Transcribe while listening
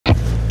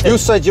You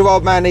said your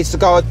old man needs to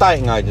go to a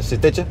dating agency,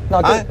 did you?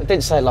 No, I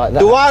didn't say it like that.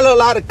 Do I look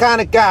like the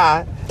kind of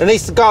guy that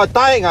needs to go to a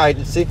dating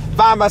agency,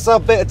 find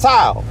myself a bit of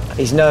towel?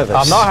 He's nervous.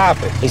 I'm not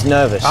happy. He's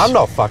nervous. I'm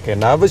not fucking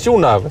nervous. You're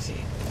nervous.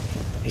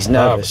 He's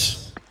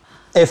nervous.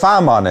 If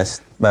I'm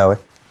honest, Mary,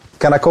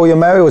 can I call you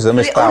Mary or is it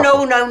Miss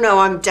Oh, no,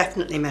 I'm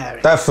definitely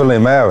Mary. Definitely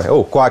Mary.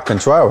 Oh, quite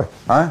contrary.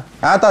 Huh?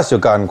 How does your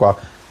garden grow?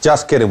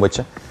 Just kidding with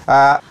you.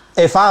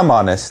 If I'm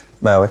honest,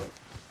 Mary,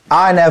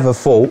 I never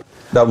thought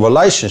that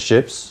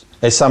relationships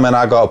is something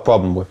I got a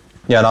problem with,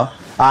 you know?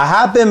 I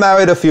have been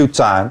married a few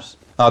times,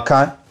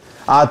 okay?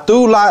 I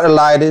do like the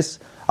ladies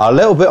a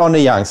little bit on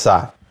the young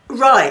side.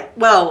 Right,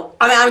 well,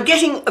 I mean, I'm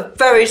getting a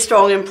very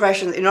strong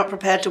impression that you're not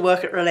prepared to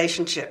work at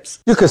relationships.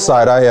 You could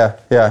say that,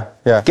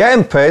 yeah. Get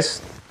him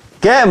pissed,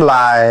 get him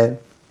lying,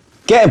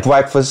 get him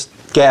breakfast,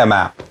 get him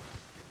out.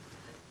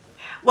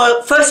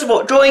 Well, first of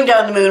all, drawing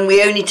down the moon,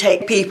 we only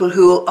take people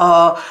who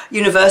are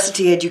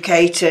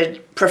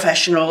university-educated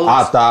professionals.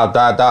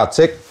 That's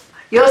it.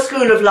 You're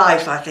School of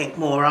Life, I think,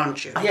 more,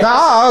 aren't you? Yeah.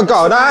 No,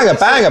 hang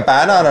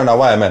on, no,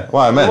 wait a minute.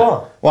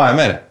 What? Wait a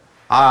minute.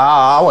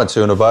 I went to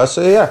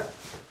university, yeah.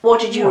 What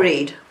did you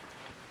read?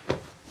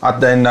 I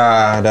then,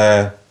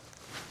 the...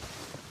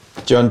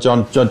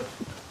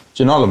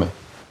 Genology.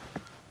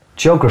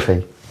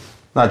 Geography.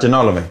 No,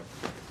 genology.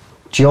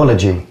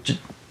 Geology.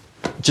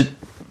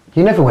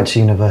 You never went to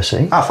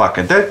university. I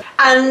fucking did.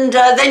 And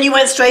then you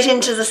went straight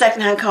into the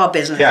second-hand car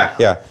business?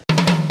 Yeah.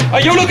 Are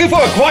you looking for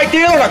a great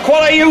deal on a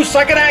quality used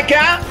second-hand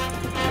car?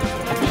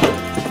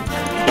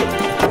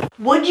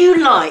 Would you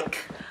like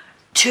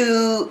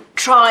to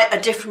try a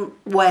different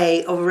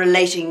way of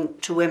relating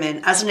to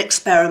women as an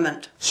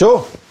experiment?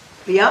 Sure.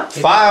 Yeah?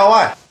 Fire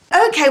away.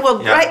 Okay, well,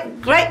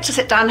 great to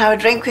sit down and have a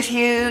drink with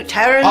you,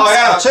 Terence. Oh,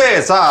 yeah,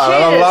 cheers.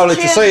 Lovely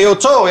to see you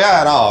too.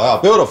 Yeah, no,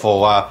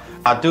 beautiful. I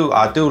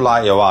do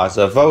like your eyes.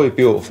 They're very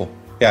beautiful.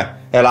 Yeah,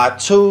 they're like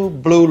two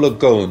blue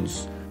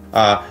lagoons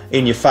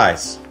in your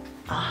face.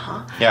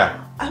 Uh-huh.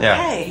 Yeah.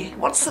 Okay, yeah.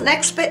 What's the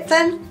next bit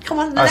then? Come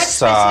on, the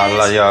next bit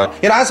is... Yeah.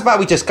 You know, that's about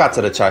we just cut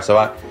to the chase, all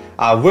right?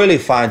 I really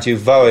find you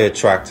very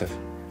attractive,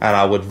 and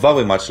I would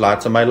very much like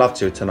to make love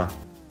to you tonight.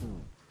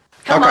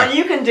 Come on,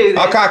 you can do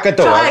this. Okay, I can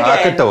do it.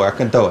 I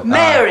can do it.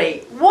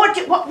 Mary,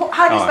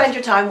 how do you spend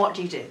your time? What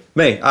do you do?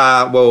 Me?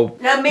 Well,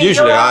 no, me.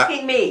 Usually you're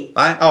asking me.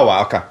 Oh,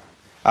 well, okay.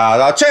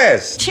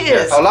 Cheers.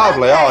 Cheers. Oh,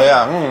 lovely. Okay. Oh,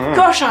 yeah.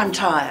 Gosh, I'm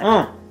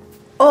tired.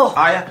 Oh,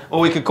 yeah. Or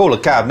we could call a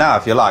cab now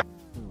if you like.